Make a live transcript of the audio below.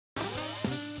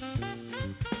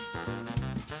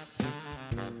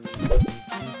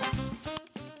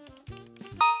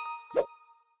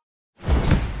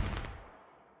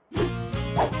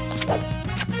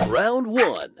Round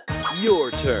 1.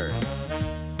 Your turn.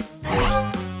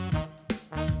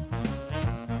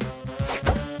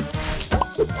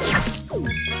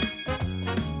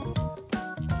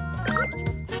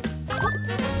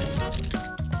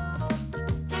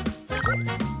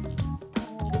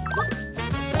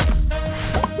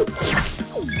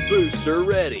 Booster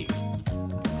ready.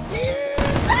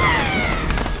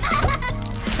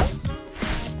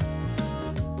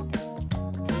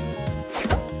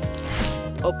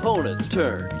 Opponent's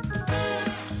turn.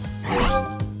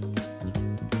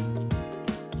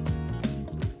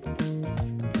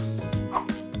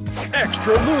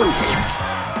 Extra move.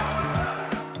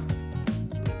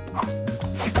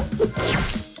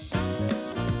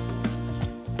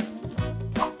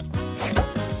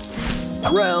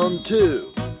 Round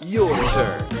 2. Your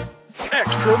turn.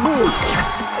 Extra move.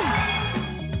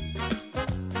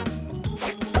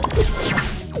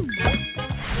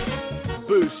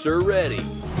 Booster ready.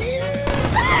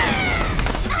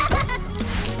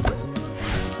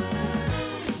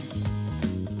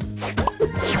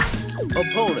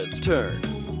 Opponent's turn.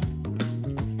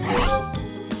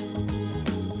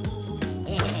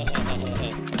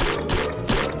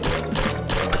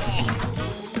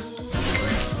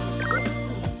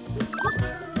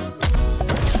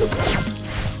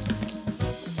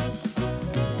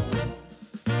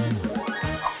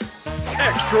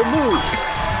 Extra move.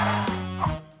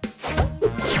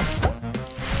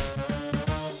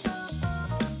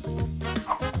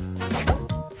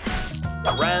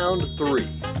 Round 3.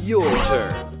 Your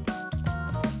turn.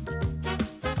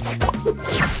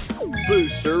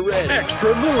 Booster ready.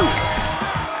 Extra move.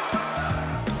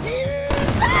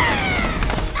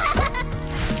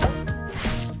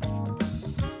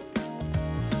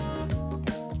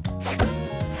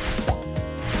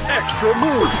 Extra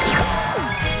move.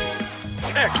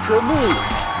 Extra move.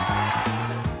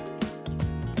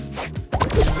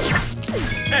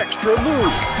 Extra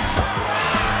move.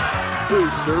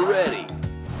 Booster ready.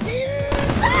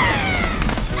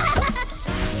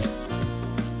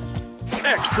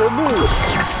 Extra move.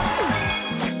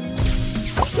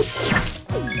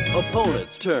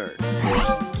 Opponent's turn.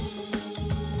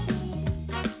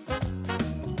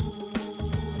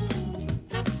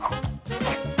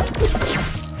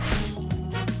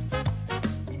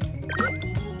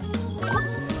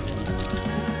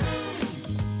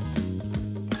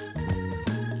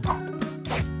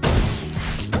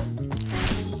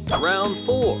 Round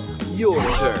 4. Your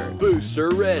turn. Booster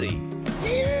ready.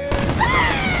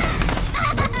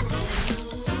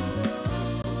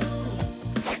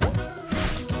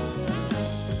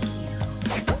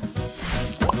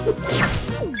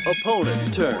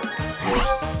 Opponent's turn.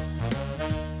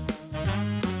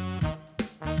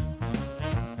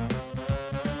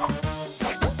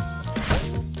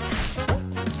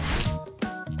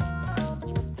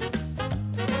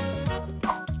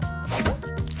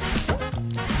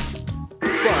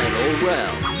 Final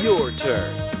round. Your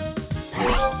turn.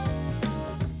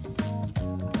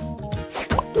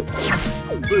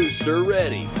 Booster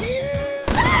ready.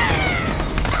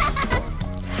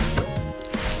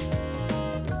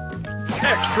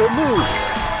 Extra move.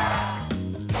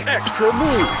 Extra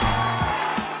move.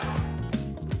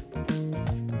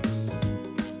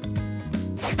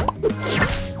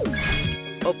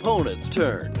 Opponent's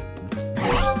turn.